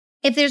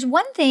If there's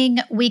one thing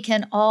we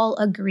can all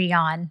agree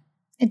on,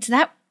 it's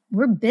that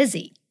we're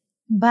busy.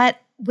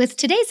 But with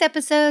today's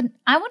episode,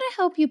 I want to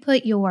help you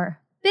put your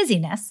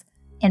busyness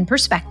in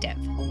perspective.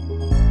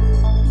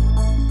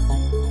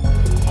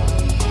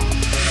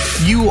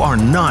 You are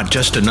not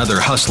just another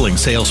hustling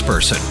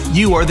salesperson.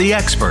 You are the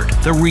expert,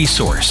 the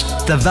resource,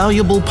 the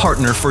valuable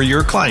partner for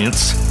your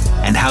clients.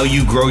 And how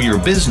you grow your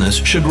business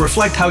should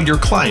reflect how your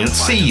clients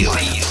see you.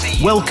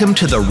 Welcome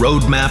to the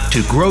Roadmap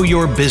to Grow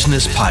Your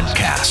Business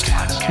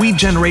podcast. We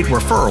generate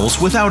referrals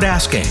without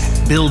asking,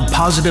 build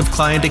positive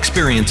client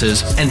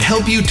experiences, and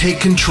help you take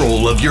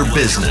control of your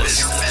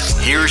business.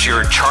 Here's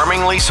your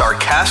charmingly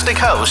sarcastic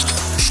host,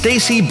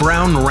 Stacey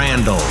Brown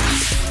Randall.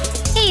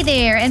 Hey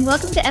there, and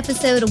welcome to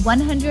episode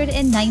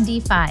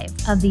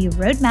 195 of the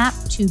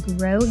Roadmap to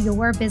Grow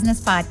Your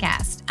Business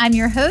podcast. I'm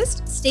your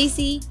host,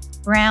 Stacey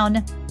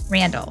Brown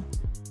Randall.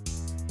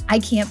 I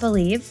can't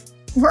believe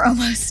we're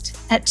almost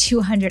at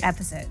 200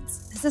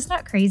 episodes. Is this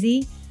not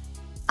crazy?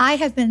 I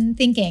have been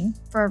thinking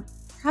for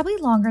probably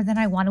longer than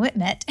I want to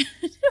admit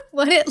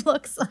what it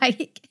looks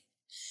like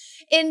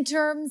in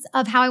terms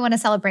of how I want to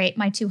celebrate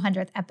my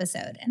 200th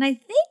episode. And I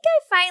think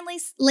I finally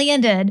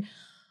landed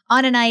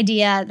on an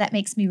idea that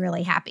makes me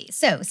really happy.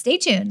 So stay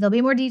tuned. There'll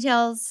be more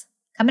details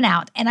coming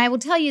out. And I will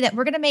tell you that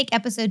we're going to make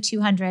episode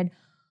 200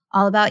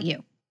 all about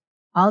you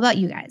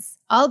guys,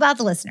 all about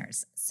the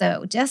listeners.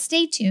 So just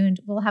stay tuned.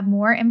 We'll have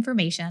more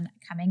information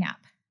coming up.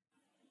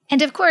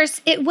 And of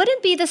course, it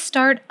wouldn't be the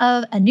start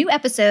of a new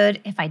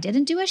episode if I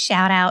didn't do a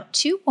shout out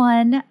to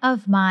one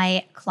of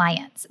my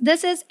clients.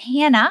 This is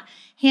Hannah.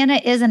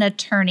 Hannah is an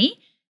attorney.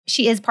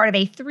 She is part of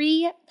a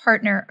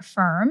 3-partner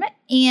firm.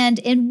 And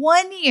in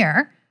 1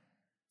 year,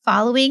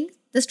 following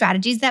the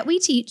strategies that we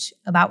teach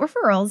about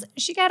referrals,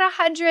 she got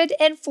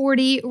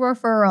 140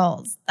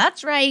 referrals.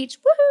 That's right.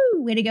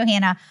 Woohoo! Way to go,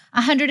 Hannah.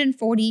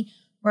 140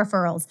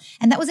 referrals.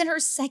 And that was in her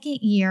 2nd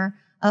year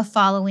of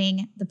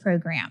following the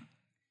program.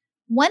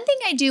 One thing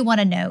I do want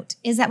to note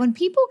is that when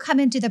people come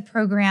into the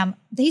program,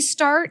 they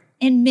start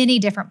in many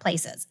different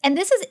places. And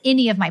this is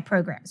any of my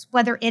programs,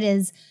 whether it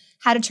is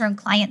how to turn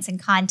clients and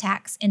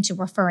contacts into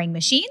referring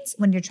machines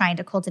when you're trying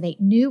to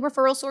cultivate new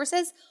referral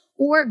sources,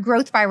 or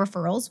growth by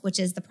referrals, which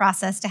is the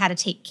process to how to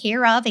take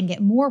care of and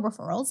get more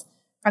referrals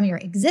from your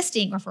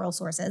existing referral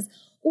sources,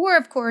 or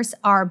of course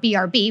our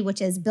BRB, which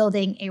is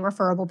building a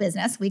referable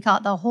business. We call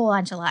it the whole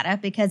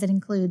enchilada because it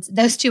includes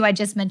those 2 I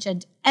just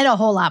mentioned and a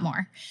whole lot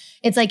more.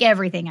 It's like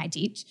everything I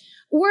teach.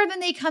 Or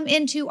then they come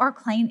into our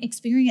client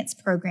experience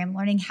program,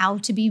 learning how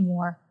to be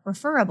more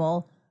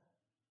referable.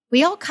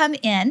 We all come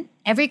in,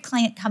 every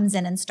client comes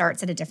in and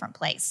starts at a different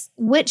place,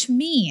 which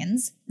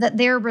means that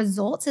their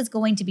results is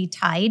going to be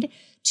tied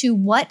to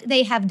what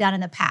they have done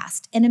in the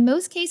past. And in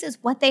most cases,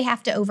 what they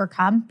have to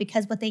overcome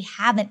because what they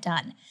haven't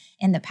done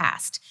in the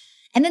past.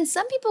 And then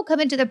some people come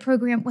into the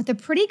program with a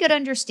pretty good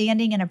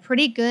understanding and a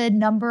pretty good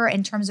number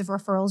in terms of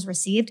referrals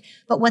received.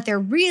 But what they're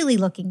really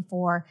looking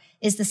for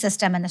is the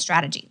system and the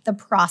strategy, the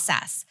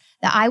process,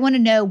 that I want to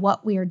know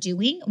what we are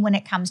doing when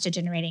it comes to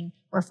generating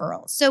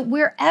referrals. So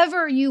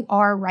wherever you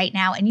are right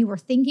now and you were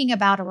thinking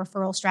about a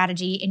referral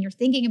strategy and you're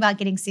thinking about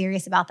getting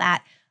serious about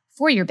that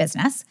for your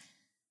business,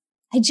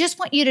 I just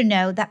want you to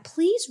know that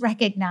please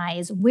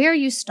recognize where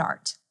you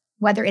start,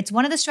 whether it's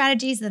one of the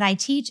strategies that I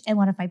teach in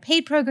one of my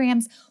paid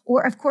programs,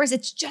 or of course,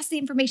 it's just the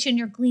information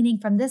you're gleaning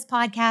from this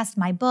podcast,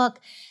 my book,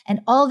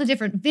 and all the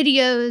different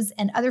videos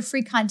and other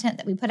free content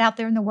that we put out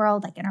there in the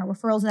world, like in our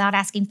Referrals Without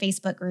Asking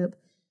Facebook group,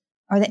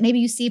 or that maybe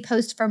you see a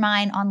post for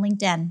mine on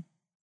LinkedIn.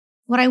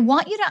 What I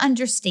want you to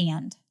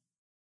understand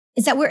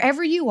is that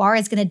wherever you are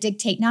is going to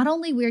dictate not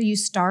only where you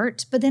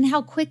start, but then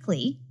how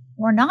quickly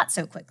or not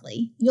so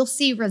quickly you'll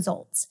see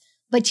results.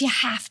 But you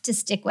have to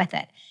stick with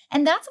it.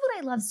 And that's what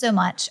I love so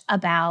much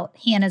about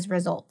Hannah's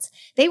results.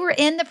 They were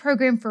in the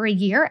program for a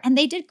year and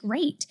they did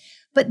great.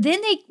 But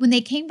then when they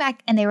came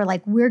back and they were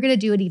like, we're going to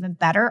do it even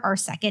better our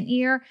 2nd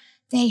year,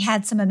 they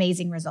had some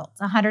amazing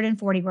results,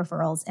 140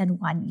 referrals in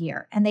 1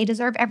 year. And they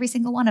deserve every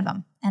single one of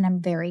them. And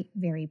I'm very,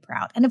 very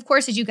proud. And of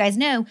course, as you guys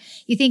know,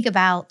 you think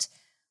about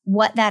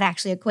what that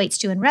actually equates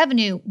to in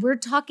revenue, we're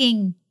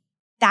talking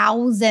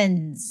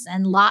thousands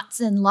and lots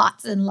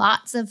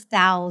of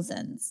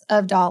thousands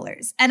of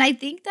dollars. And I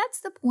think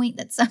that's the point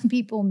that some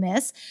people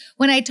miss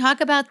when I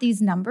talk about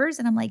these numbers.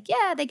 And I'm like,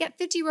 yeah, they get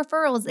 50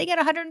 referrals. They get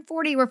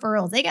 140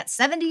 referrals. They got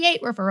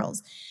 78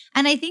 referrals.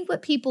 And I think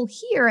what people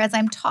hear as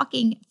I'm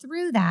talking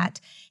through that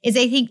is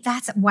they think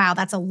that's a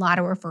lot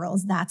of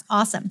referrals. That's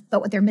awesome.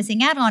 But what they're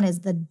missing out on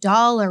is the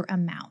dollar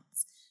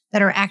amounts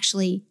that are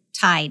actually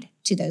tied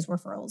to those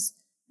referrals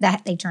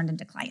that they turned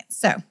into clients.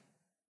 So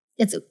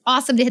it's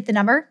awesome to hit the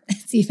number.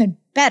 It's even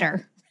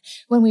better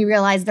when we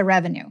realize the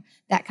revenue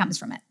that comes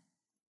from it.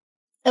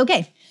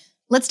 Okay,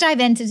 let's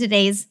dive into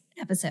today's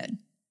episode.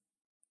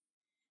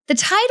 The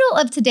title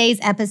of today's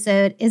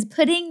episode is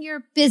Putting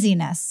Your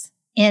Busyness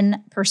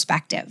in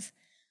Perspective.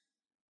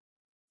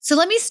 So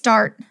let me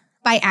start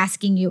by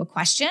asking you a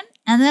question,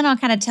 and then I'll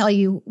kind of tell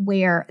you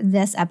where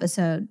this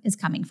episode is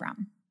coming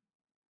from.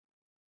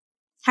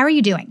 How are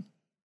you doing?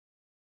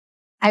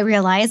 I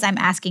realize I'm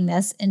asking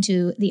this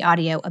into the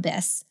audio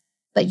abyss,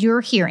 but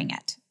you're hearing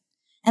it.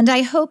 And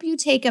I hope you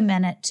take a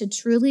minute to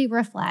truly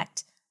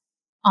reflect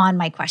on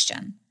my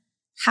question.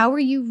 How are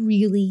you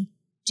really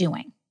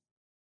doing?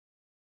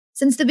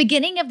 Since the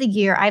beginning of the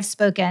year, I've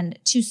spoken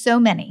to so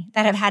many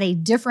that have had a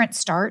different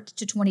start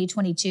to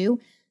 2022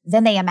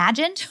 than they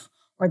imagined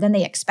or than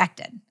they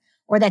expected,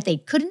 or that they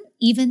couldn't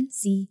even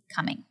see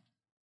coming.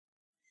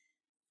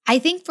 I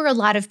think for a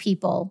lot of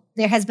people,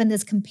 there has been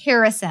this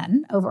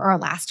comparison over our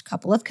last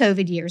couple of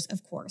COVID years,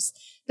 of course,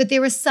 but there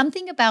was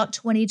something about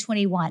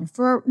 2021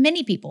 for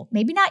many people,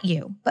 maybe not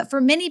you, but for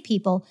many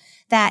people,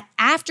 that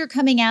after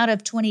coming out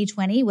of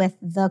 2020 with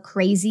the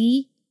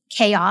crazy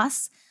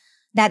chaos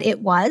that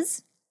it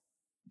was,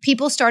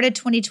 people started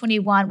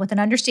 2021 with an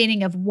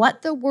understanding of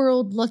what the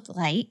world looked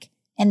like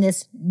and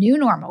this new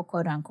normal,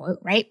 quote unquote,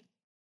 right?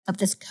 Of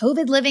this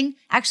COVID living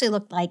actually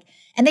looked like.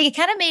 And they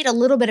kind of made a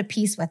little bit of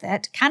peace with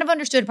it, kind of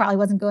understood it probably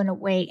wasn't going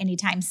away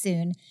anytime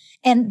soon.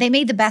 And they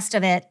made the best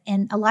of it.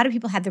 And a lot of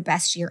people had their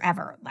best year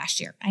ever last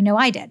year. I know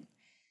I did.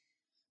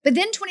 But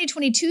then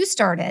 2022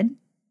 started,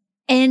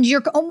 and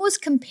you're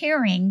almost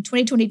comparing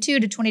 2022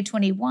 to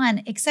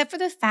 2021, except for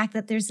the fact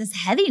that there's this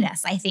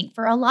heaviness, I think,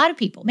 for a lot of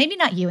people. Maybe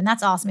not you, and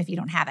that's awesome if you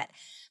don't have it.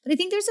 But I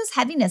think there's this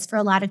heaviness for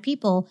a lot of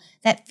people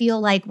that feel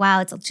like,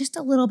 wow, it's just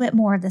a little bit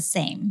more of the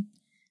same,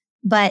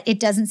 but it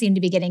doesn't seem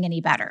to be getting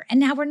any better. And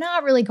now we're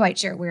not really quite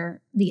sure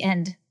where the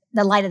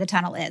light of the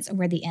tunnel is, or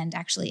where the end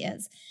actually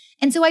is.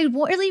 And so I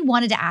really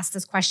wanted to ask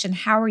this question,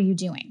 how are you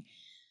doing?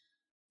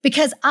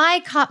 Because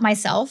I caught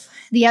myself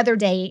the other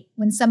day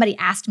when somebody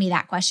asked me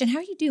that question, how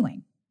are you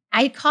doing?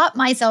 I caught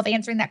myself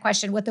answering that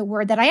question with a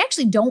word that I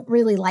actually don't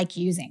really like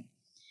using.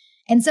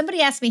 And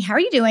somebody asked me, how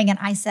are you doing? And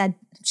I said,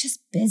 I'm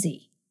just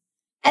busy.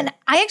 And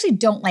I actually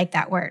don't like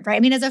that word, right? I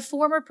mean, as a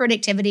former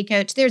productivity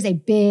coach, there's a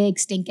big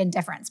stinking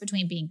difference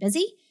between being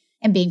busy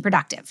and being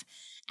productive.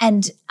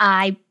 And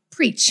I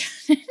preach,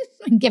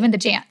 when given the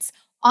chance,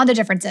 on the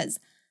differences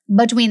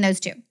between those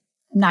two.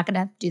 I'm not going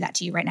to do that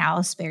to you right now.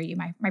 I'll spare you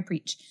my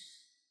preach.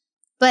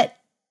 But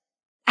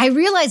I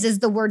realized as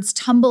the words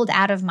tumbled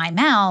out of my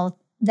mouth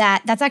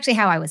that that's actually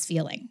how I was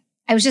feeling.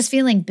 I was just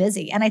feeling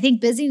busy. And I think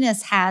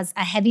busyness has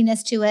a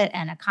heaviness to it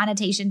and a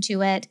connotation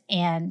to it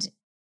and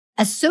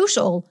a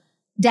social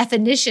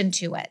definition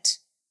to it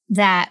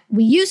that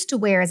we used to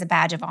wear as a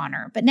badge of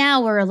honor. But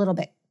now we're a little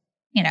bit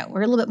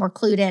more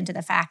clued into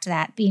the fact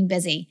that being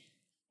busy,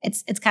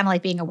 it's kind of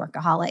like being a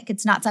workaholic.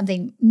 It's not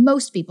something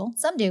most people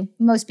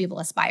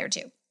aspire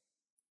to.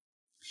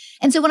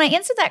 And so when I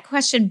answered that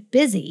question,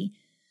 busy,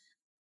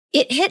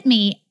 it hit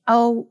me,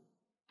 oh,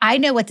 I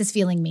know what this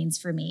feeling means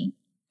for me.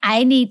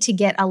 I need to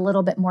get a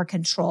little bit more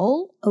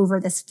control over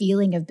this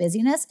feeling of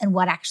busyness and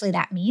what actually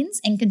that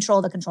means, and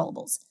control the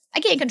controllables. I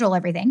can't control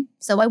everything,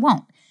 so I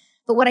won't.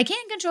 But what I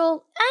can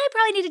control, I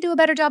probably need to do a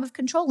better job of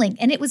controlling.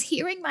 And it was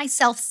hearing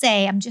myself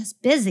say, I'm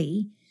just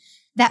busy,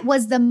 that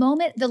was the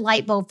moment the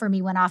light bulb for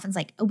me went off and was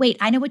like, oh, wait,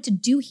 I know what to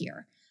do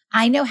here.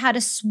 I know how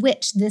to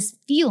switch this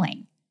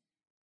feeling.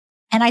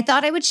 And I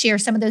thought I would share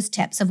some of those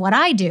tips of what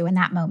I do in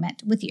that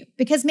moment with you,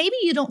 because maybe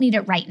you don't need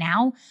it right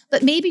now,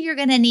 but maybe you're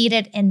going to need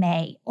it in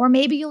May, or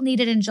maybe you'll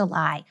need it in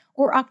July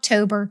or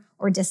October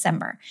or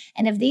December.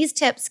 And if these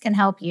tips can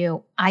help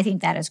you, I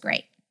think that is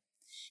great.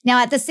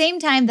 Now, at the same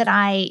time that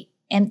I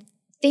am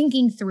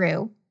thinking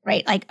through,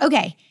 right, like,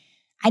 okay,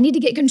 I need to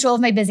get control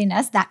of my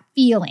busyness, that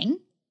feeling,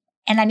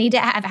 and I need to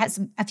have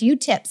a few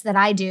tips that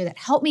I do that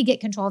help me get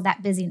control of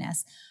that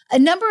busyness. A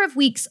number of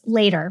weeks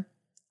later,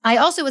 I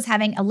also was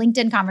having a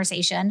LinkedIn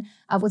conversation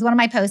with one of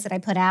my posts that I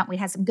put out. We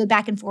had some good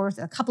back and forth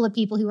with a couple of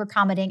people who were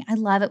commenting. I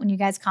love it when you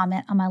guys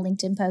comment on my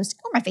LinkedIn post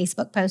or my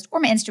Facebook post or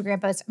my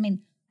Instagram post. I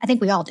mean, I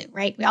think we all do,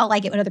 right? We all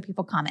like it when other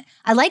people comment.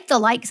 I like the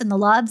likes and the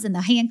loves and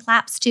the hand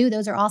claps too.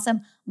 Those are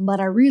awesome, but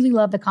I really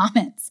love the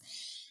comments.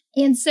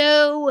 And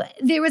so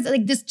there was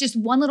like this just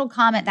one little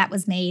comment that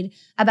was made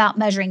about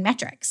measuring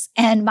metrics.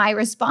 And my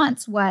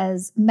response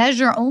was,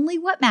 measure only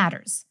what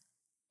matters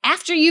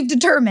after you've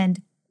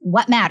determined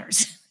what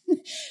matters.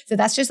 So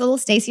that's just a little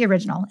Stacey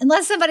original,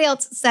 unless somebody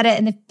else said it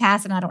in the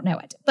past and I don't know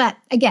it. But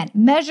again,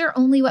 measure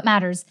only what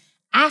matters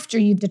after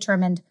you've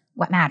determined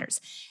what matters.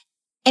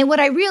 And what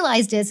I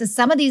realized is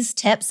some of these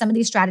tips, some of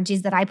these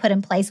strategies that I put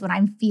in place when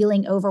I'm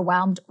feeling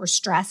overwhelmed or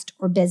stressed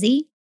or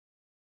busy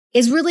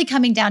is really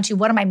coming down to,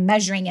 what am I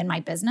measuring in my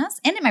business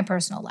and in my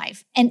personal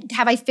life? And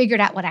have I figured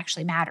out what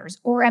actually matters?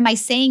 Or am I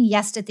saying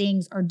yes to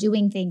things or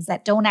doing things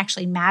that don't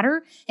actually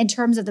matter in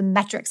terms of the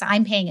metrics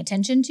I'm paying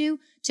attention to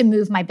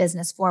move my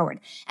business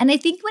forward? And I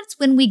think it's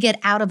when we get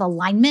out of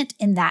alignment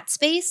in that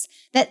space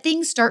that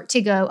things start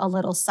to go a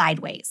little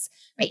sideways,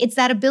 right? It's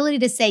that ability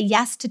to say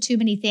yes to too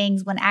many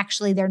things when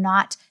actually they're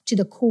not to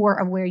the core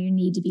of where you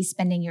need to be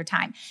spending your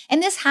time.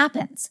 And this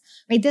happens,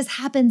 right? This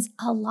happens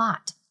a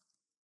lot.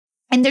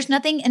 And there's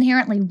nothing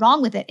inherently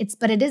wrong with it.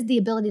 But it is the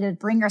ability to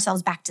bring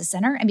ourselves back to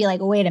center and be like,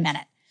 wait a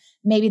minute,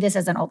 maybe this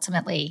isn't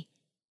ultimately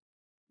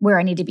where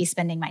I need to be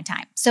spending my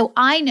time. So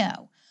I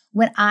know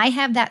when I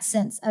have that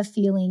sense of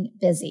feeling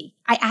busy,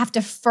 I have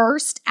to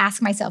first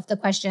ask myself the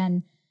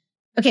question,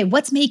 okay,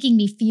 what's making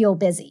me feel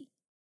busy?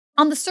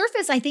 On the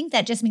surface, I think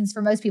that just means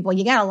for most people,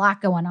 you got a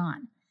lot going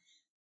on.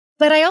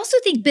 But I also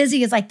think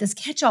busy is like this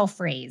catch-all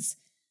phrase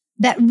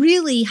that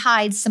really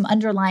hides some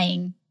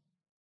underlying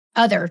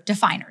other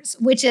definers,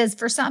 which is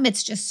for some,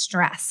 it's just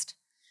stressed,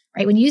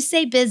 right? When you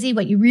say busy,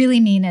 what you really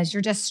mean is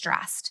you're just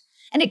stressed.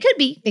 And it could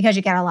be because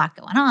you got a lot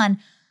going on,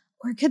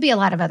 or it could be a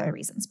lot of other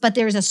reasons, but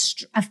there's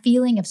a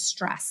feeling of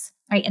stress,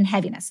 right? And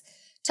heaviness.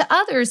 To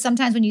others,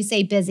 sometimes when you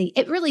say busy,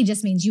 it really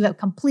just means you have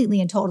completely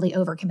and totally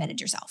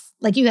overcommitted yourself.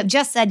 Like you have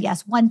just said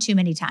yes one too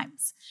many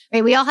times,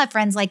 right? We all have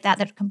friends like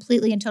that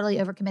completely and totally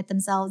overcommit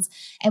themselves.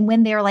 And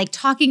when they're like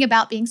talking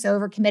about being so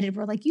overcommitted,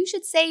 we're like, you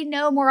should say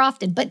no more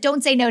often, but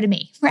don't say no to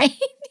me, right?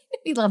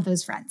 We love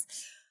those friends.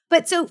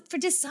 But so for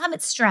just some,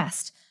 it's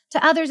stressed.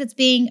 To others, it's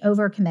being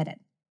overcommitted.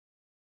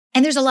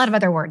 And there's a lot of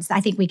other words that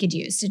I think we could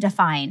use to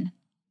define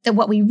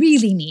what we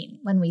really mean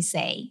when we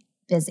say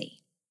busy.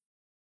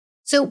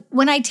 So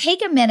when I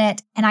take a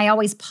minute and I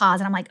always pause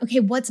and I'm like, okay,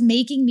 what's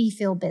making me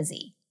feel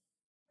busy,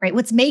 right?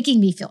 What's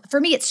making me feel, for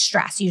me, it's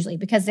stress usually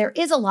because there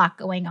is a lot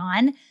going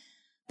on,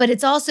 but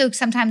it's also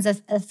sometimes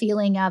a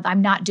feeling of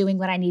I'm not doing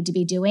what I need to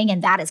be doing.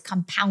 And that is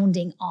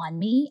compounding on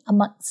me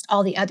amongst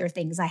all the other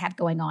things I have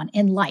going on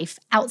in life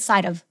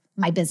outside of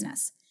my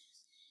business.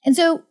 And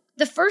so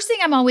the first thing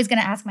I'm always going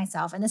to ask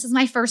myself, and this is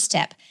my first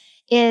tip,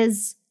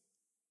 is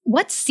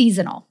what's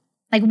seasonal?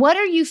 Like, what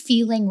are you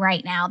feeling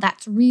right now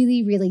that's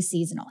really, really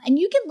seasonal? And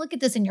you can look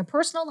at this in your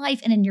personal life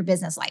and in your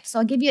business life. So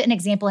I'll give you an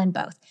example in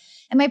both.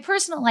 In my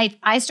personal life,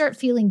 I start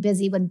feeling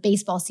busy when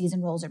baseball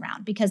season rolls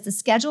around because the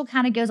schedule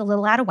kind of goes a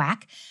little out of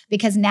whack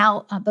because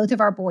now both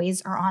of our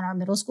boys are on our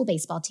middle school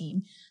baseball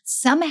team.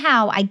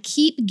 Somehow I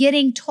keep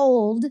getting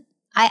told,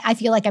 I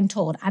feel like I'm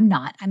told, I'm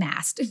not, I'm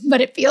asked,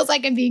 but it feels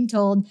like I'm being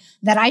told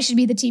that I should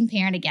be the team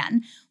parent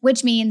again,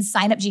 which means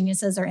sign-up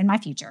geniuses are in my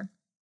future.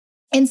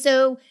 And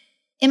so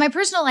in my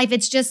personal life,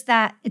 it's just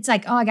that it's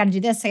like, oh, I got to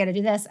do this. I got to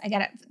do this. I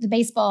got the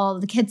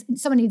baseball, the kids,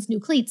 someone needs new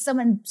cleats.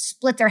 Someone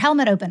split their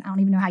helmet open. I don't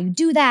even know how you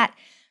do that.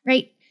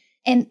 Right.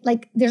 And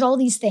like, there's all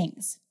these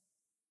things.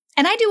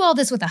 And I do all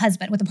this with a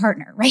husband, with a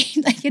partner, right?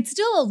 Like it's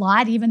still a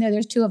lot, even though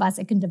there's two of us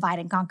that can divide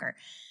and conquer.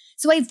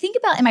 So I think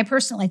about in my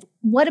personal life,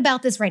 what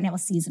about this right now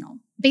is seasonal?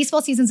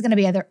 Baseball season is going to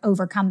be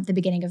over come the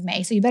beginning of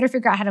May. So you better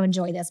figure out how to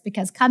enjoy this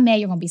because come May,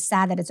 you're going to be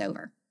sad that it's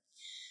over.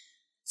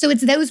 So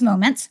it's those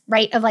moments,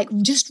 right, of like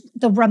just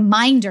the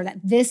reminder that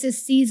this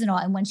is seasonal.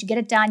 And once you get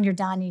it done, you're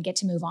done and you get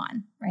to move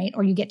on, right?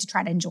 Or you get to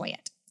try to enjoy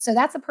it. So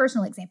that's a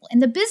personal example. In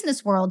the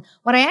business world,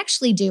 what I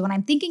actually do when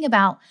I'm thinking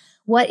about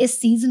what is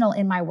seasonal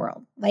in my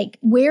world, like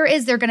where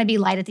is there going to be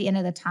light at the end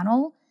of the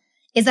tunnel,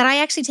 is that I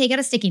actually take out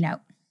a sticky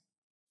note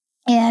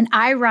and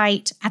I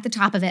write at the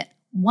top of it,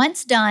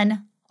 once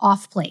done,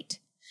 off plate,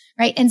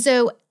 right? And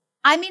so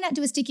I may not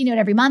do a sticky note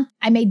every month.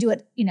 I may do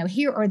it,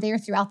 here or there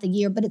throughout the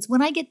year, but it's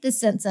when I get this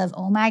sense of,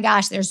 oh my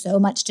gosh, there's so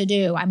much to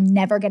do. I'm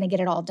never going to get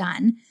it all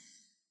done.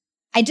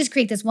 I just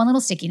create this one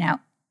little sticky note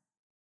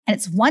and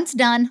it's once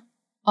done,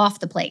 off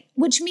the plate,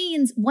 which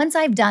means once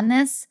I've done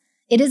this,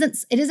 it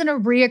isn't a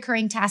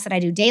reoccurring task that I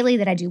do daily,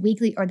 that I do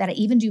weekly, or that I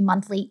even do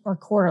monthly or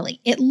quarterly.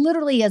 It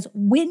literally is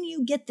when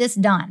you get this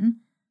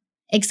done,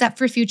 except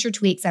for future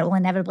tweaks that will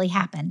inevitably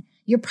happen,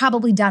 you're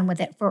probably done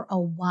with it for a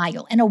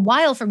while. And a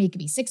while for me could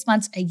be 6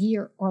 months, a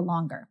year, or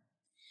longer.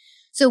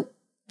 So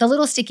the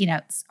little sticky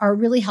notes are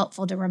really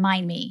helpful to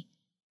remind me,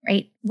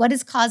 right? What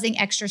is causing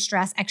extra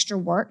stress, extra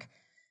work,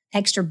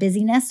 extra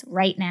busyness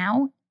right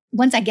now?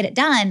 Once I get it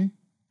done,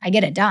 I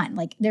get it done.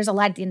 Like there's a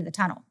light at the end of the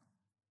tunnel.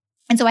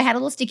 And so I had a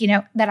little sticky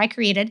note that I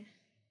created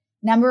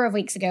a number of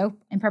weeks ago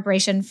in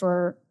preparation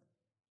for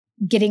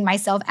getting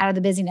myself out of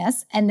the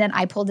busyness. And then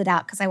I pulled it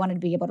out because I wanted to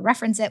be able to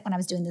reference it when I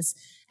was doing this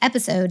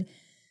episode.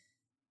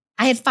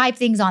 I had 5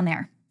 things on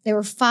there. There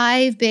were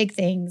 5 big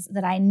things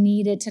that I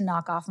needed to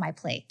knock off my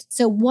plate.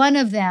 So one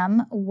of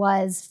them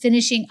was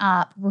finishing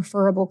up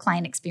Referable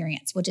Client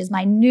Experience, which is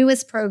my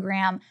newest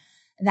program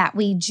that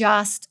we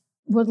just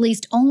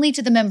released only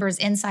to the members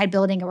inside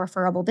building a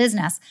referable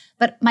business.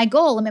 But my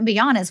goal, I'm going to be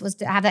honest, was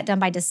to have that done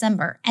by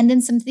December. And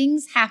then some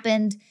things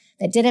happened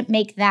that didn't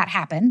make that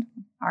happen.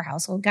 Our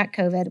household got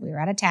COVID. We were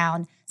out of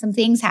town. Some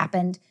things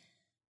happened.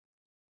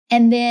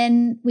 And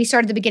then we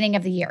started the beginning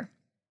of the year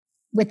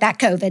with that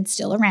COVID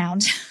still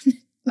around,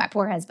 my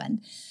poor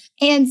husband.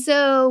 And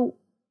so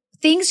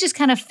things just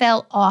kind of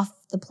fell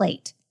off the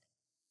plate.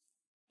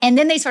 And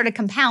then they started to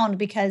compound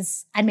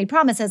because I'd made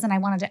promises and I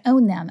wanted to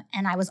own them.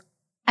 And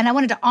I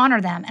wanted to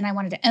honor them and I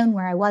wanted to own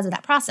where I was with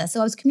that process. So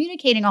I was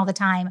communicating all the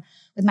time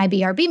with my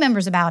BRB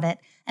members about it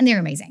and they're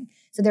amazing.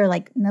 So they're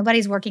like,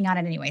 nobody's working on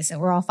it anyway, so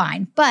we're all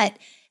fine. But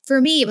for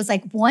me, it was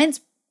like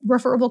once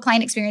Referable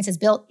Client Experience is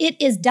built,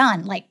 it is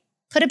done. Like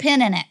put a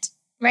pin in it,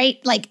 right?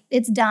 Like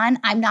it's done.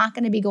 I'm not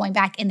going to be going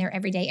back in there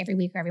every day, every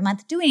week, or every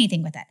month, doing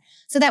anything with it.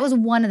 So that was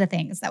one of the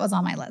things that was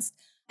on my list.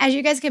 As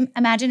you guys can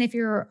imagine, if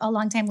you're a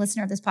longtime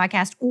listener of this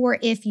podcast, or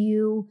if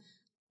you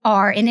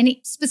are in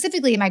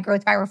specifically in my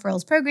Growth by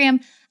Referrals program,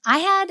 I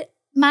had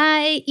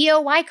my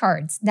EOY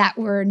cards that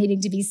were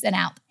needing to be sent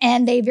out.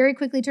 And they very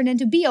quickly turned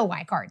into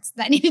BOY cards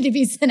that needed to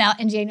be sent out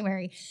in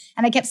January.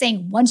 And I kept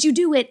saying, once you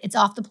do it, it's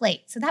off the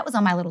plate. So that was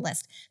on my little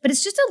list. But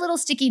it's just a little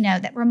sticky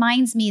note that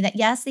reminds me that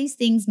yes, these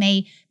things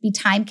may be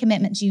time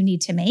commitments you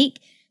need to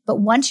make, but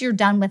once you're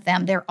done with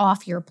them, they're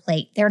off your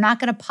plate. They're not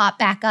going to pop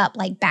back up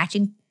like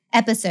batching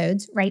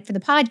episodes, right, for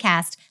the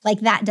podcast, like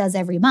that does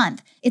every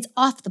month. It's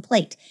off the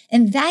plate.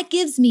 And that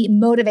gives me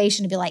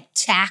motivation to be like,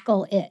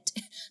 tackle it,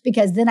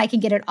 because then I can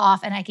get it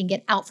off and I can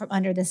get out from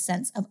under this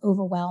sense of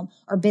overwhelm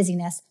or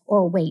busyness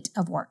or weight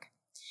of work.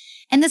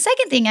 And the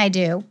second thing I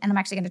do, and I'm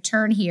actually going to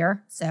turn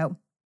here,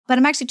 but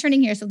I'm actually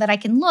turning here so that I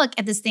can look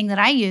at this thing that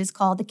I use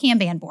called the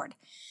Kanban board.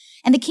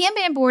 And the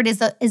Kanban board is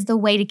the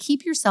way to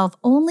keep yourself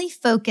only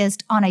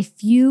focused on a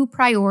few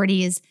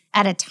priorities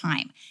at a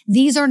time.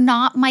 These are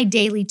not my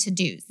daily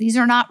to-dos. These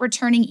are not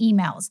returning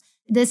emails.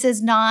 This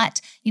is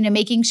not,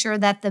 making sure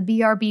that the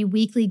BRB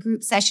weekly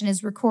group session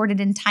is recorded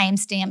and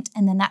time-stamped,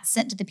 and then that's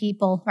sent to the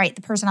people, right,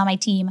 the person on my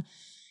team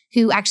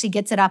who actually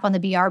gets it up on the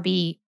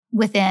BRB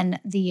within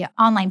the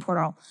online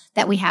portal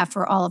that we have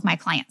for all of my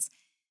clients.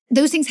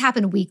 Those things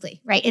happen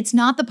weekly, right? It's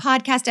not the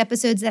podcast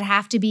episodes that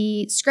have to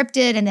be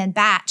scripted and then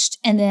batched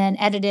and then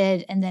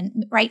edited and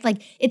then, right?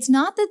 Like it's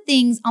not the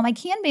things on my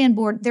Kanban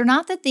board. They're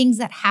not the things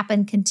that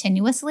happen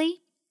continuously.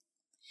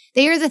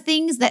 They are the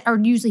things that are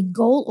usually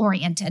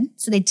goal-oriented.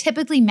 So they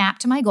typically map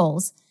to my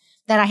goals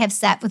that I have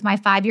set with my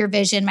 5-year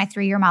vision, my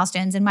 3-year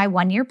milestones, and my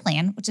 1-year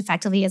plan, which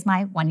effectively is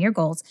my 1-year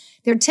goals.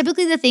 They're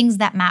typically the things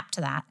that map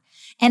to that.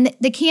 And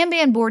the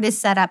Kanban board is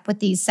set up with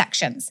these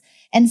sections.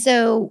 And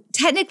so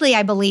technically,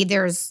 I believe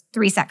there's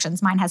 3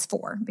 sections. Mine has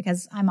 4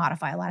 because I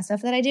modify a lot of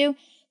stuff that I do.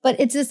 But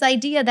it's this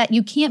idea that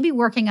you can't be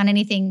working on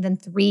anything than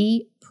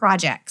 3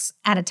 projects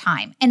at a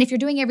time. And if you're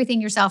doing everything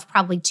yourself,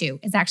 probably 2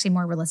 is actually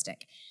more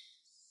realistic.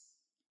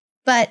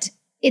 But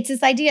it's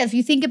this idea, if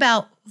you think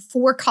about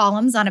 4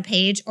 columns on a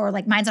page, or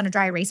like mine's on a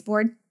dry erase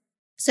board.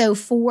 So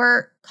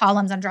 4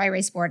 columns on dry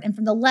erase board. And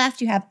from the left,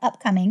 you have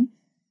upcoming.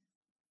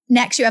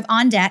 Next, you have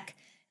on deck.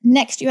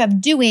 Next, you have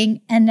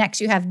doing. And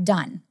next, you have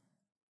done.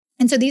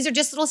 And so these are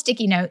just little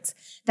sticky notes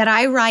that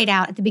I write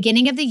out at the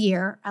beginning of the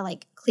year. I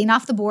clean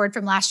off the board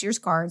from last year's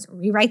cards,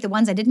 rewrite the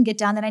ones I didn't get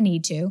done that I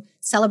need to,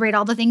 celebrate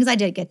all the things I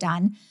did get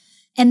done.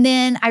 And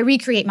then I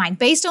recreate mine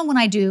based on when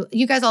I do.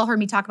 You guys all heard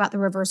me talk about the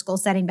reverse goal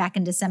setting back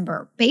in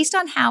December. Based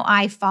on how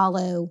I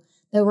follow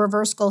the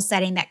reverse goal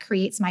setting that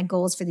creates my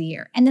goals for the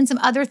year. And then some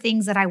other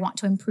things that I want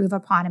to improve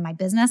upon in my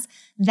business.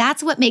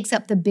 That's what makes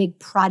up the big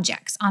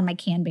projects on my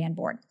Kanban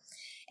board.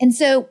 And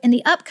so in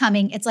the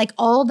upcoming, it's like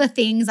all the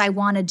things I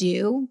want to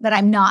do, but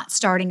I'm not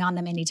starting on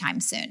them anytime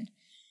soon.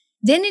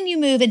 Then you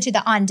move into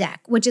the on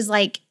deck, which is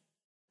like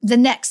the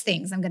next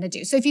things I'm going to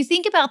do. So if you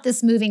think about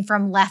this moving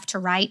from left to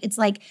right, it's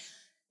like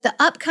the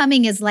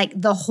upcoming is like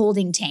the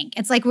holding tank.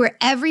 It's like where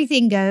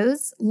everything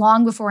goes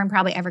long before I'm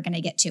probably ever going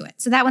to get to it.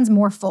 So that one's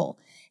more full.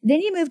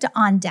 Then you move to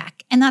on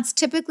deck, and that's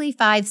typically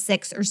 5,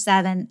 6, or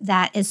 7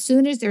 that as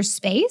soon as there's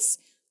space,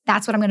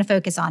 that's what I'm going to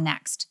focus on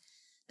next.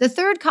 The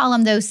third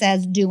column, though,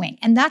 says doing,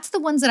 and that's the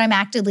ones that I'm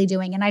actively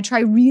doing. And I try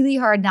really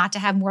hard not to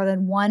have more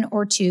than 1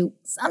 or 2,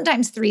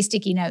 sometimes 3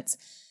 sticky notes.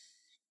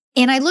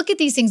 And I look at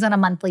these things on a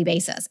monthly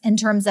basis in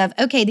terms of,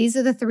 okay, these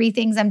are the 3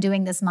 things I'm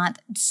doing this month.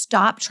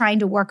 Stop trying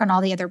to work on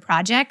all the other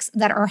projects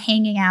that are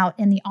hanging out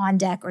in the on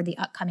deck or the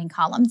upcoming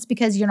columns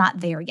because you're not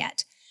there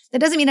yet. That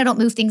doesn't mean I don't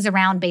move things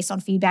around based on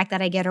feedback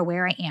that I get or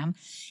where I am.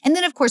 And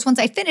then, of course, once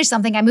I finish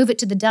something, I move it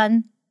to the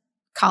done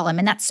column,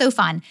 and that's so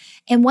fun.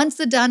 And once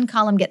the done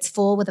column gets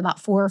full with about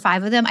 4 or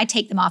 5 of them, I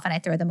take them off and I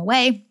throw them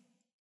away.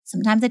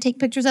 Sometimes I take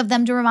pictures of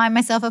them to remind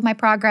myself of my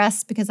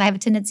progress because I have a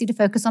tendency to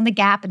focus on the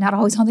gap and not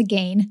always on the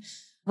gain,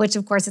 which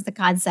of course is the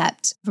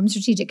concept from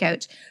Strategic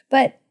Coach.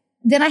 But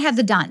then I have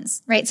the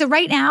dones, right? So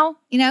right now,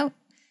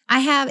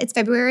 it's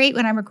February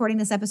when I'm recording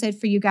this episode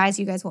for you guys.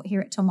 You guys won't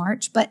hear it till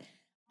March, but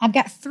I've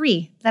got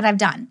 3 that I've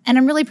done. And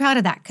I'm really proud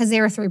of that because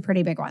they were 3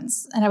 pretty big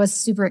ones. And I was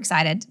super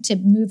excited to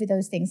move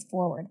those things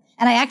forward.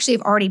 And I actually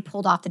have already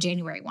pulled off the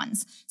January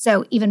ones.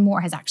 So even more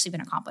has actually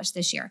been accomplished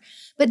this year.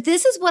 But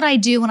this is what I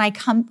do when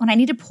I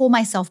need to pull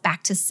myself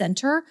back to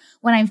center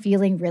when I'm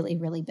feeling really,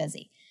 really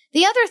busy.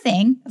 The other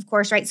thing, of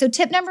course, right? So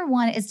tip number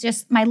 1 is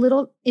just my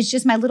little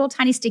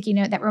tiny sticky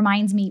note that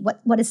reminds me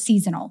what is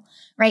seasonal,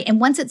 right?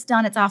 And once it's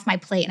done, it's off my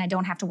plate and I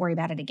don't have to worry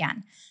about it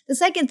again. The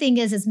second thing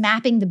is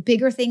mapping the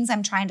bigger things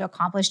I'm trying to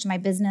accomplish to my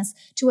business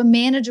to a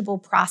manageable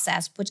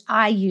process, which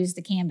I use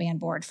the Kanban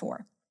board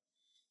for.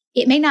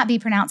 It may not be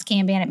pronounced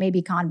Kanban, it may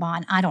be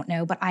Kanban, I don't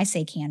know, but I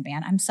say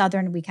Kanban. I'm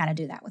Southern and we kind of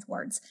do that with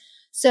words.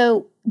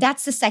 So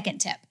that's the second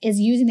tip,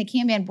 is using the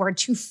Kanban board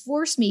to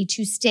force me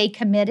to stay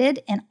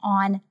committed and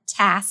on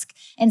task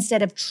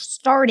instead of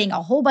starting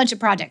a whole bunch of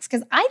projects.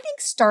 Because I think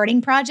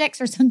starting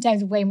projects are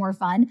sometimes way more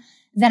fun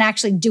than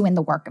actually doing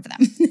the work of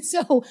them. So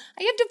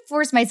I have to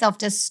force myself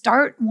to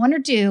start 1 or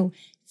 2,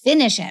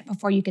 finish it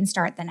before you can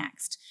start the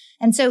next.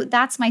 And so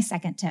that's my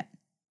second tip.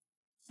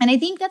 And I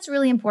think that's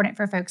really important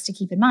for folks to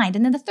keep in mind.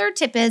 And then the third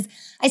tip is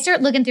I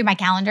start looking through my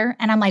calendar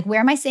and I'm like, where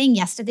am I saying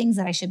yes to things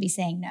that I should be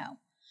saying no?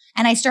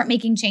 And I start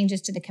making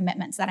changes to the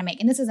commitments that I make.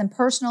 And this is in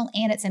personal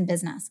and it's in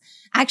business.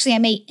 Actually, I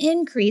may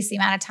increase the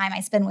amount of time I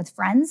spend with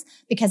friends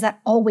because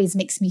that always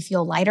makes me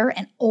feel lighter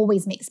and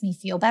always makes me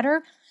feel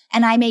better.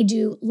 And I may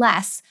do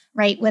less,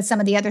 right, with some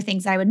of the other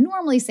things that I would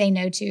normally say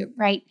no to,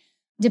 right,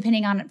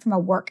 depending on it from a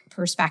work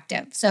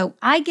perspective. So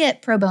I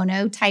get pro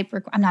bono type,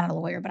 I'm not a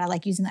lawyer, but I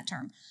like using that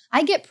term.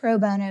 I get pro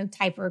bono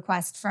type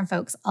requests from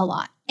folks a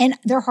lot. And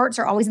their hearts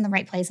are always in the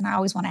right place and I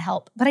always want to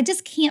help, but I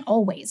just can't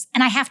always.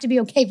 And I have to be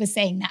okay with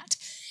saying that.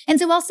 And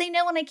so I'll say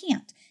no when I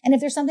can't. And if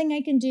there's something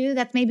I can do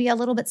that's maybe a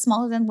little bit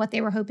smaller than what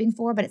they were hoping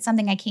for, but it's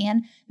something I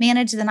can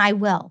manage, then I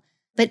will.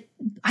 But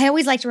I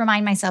always like to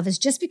remind myself is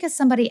just because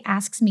somebody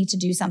asks me to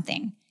do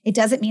something, it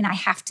doesn't mean I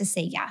have to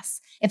say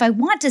yes. If I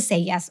want to say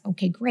yes,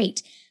 okay,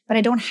 great, but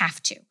I don't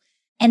have to.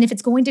 And if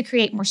it's going to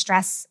create more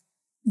stress,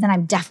 then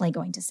I'm definitely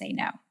going to say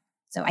no.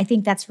 So I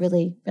think that's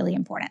really, really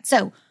important.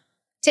 So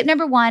tip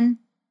number 1,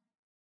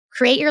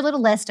 create your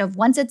little list of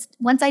once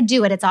I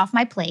do it, it's off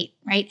my plate,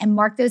 right? And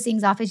mark those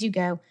things off as you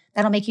go.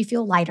 That'll make you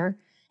feel lighter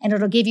and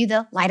it'll give you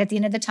the light at the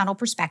end of the tunnel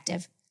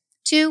perspective.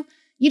 2,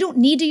 you don't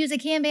need to use a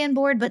Kanban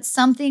board, but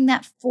something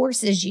that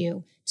forces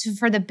you to,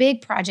 for the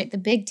big project, the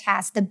big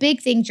task, the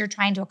big things you're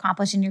trying to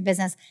accomplish in your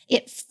business,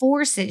 it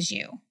forces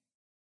you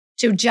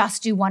to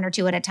just do 1 or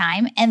 2 at a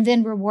time and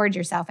then reward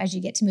yourself as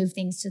you get to move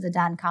things to the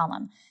done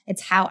column.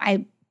 It's how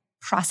I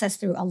process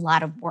through a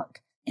lot of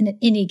work in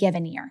any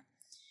given year.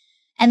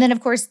 And then,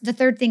 of course, the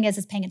third thing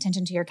is paying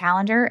attention to your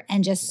calendar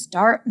and just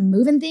start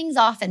moving things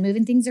off and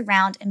moving things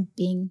around and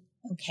being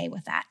okay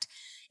with that.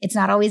 It's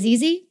not always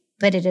easy,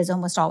 but it is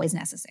almost always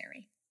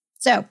necessary.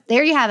 So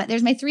there you have it.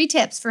 There's my 3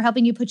 tips for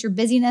helping you put your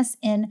busyness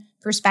in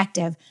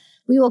perspective.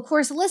 We will, of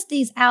course, list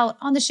these out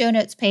on the show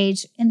notes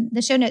page. And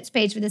the show notes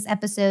page for this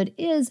episode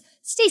is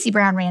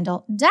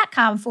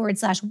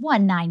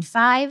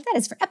stacybrownrandall.com/195. That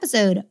is for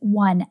episode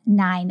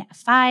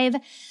 195.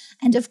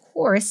 And of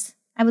course,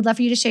 I would love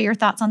for you to share your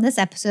thoughts on this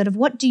episode of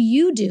what do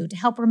you do to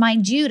help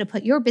remind you to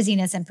put your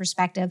busyness in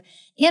perspective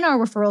in our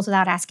Referrals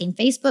Without Asking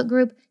Facebook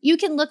group. You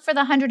can look for the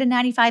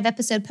 195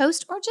 episode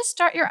post or just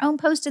start your own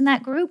post in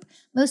that group.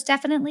 Most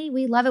definitely.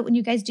 We love it when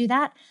you guys do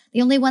that.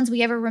 The only ones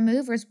we ever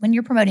remove is when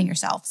you're promoting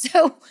yourself.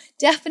 So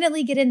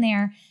definitely get in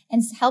there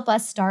and help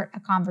us start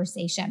a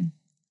conversation.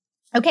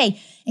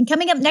 Okay, and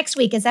coming up next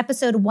week is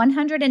episode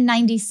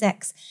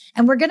 196,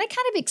 and we're going to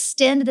kind of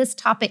extend this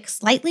topic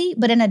slightly,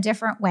 but in a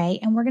different way,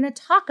 and we're going to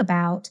talk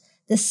about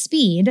the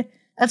speed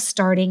of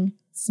starting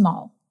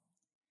small.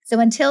 So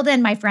until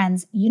then, my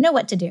friends, you know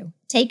what to do.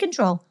 Take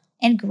control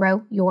and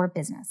grow your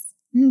business.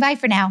 Bye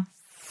for now.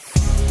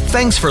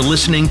 Thanks for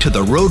listening to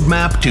the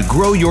Roadmap to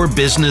Grow Your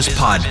Business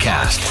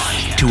podcast.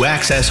 To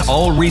access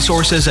all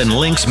resources and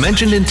links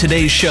mentioned in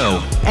today's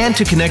show and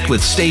to connect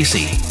with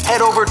Stacy,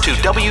 head over to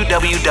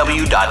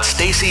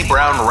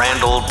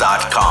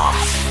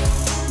www.stacybrownrandall.com.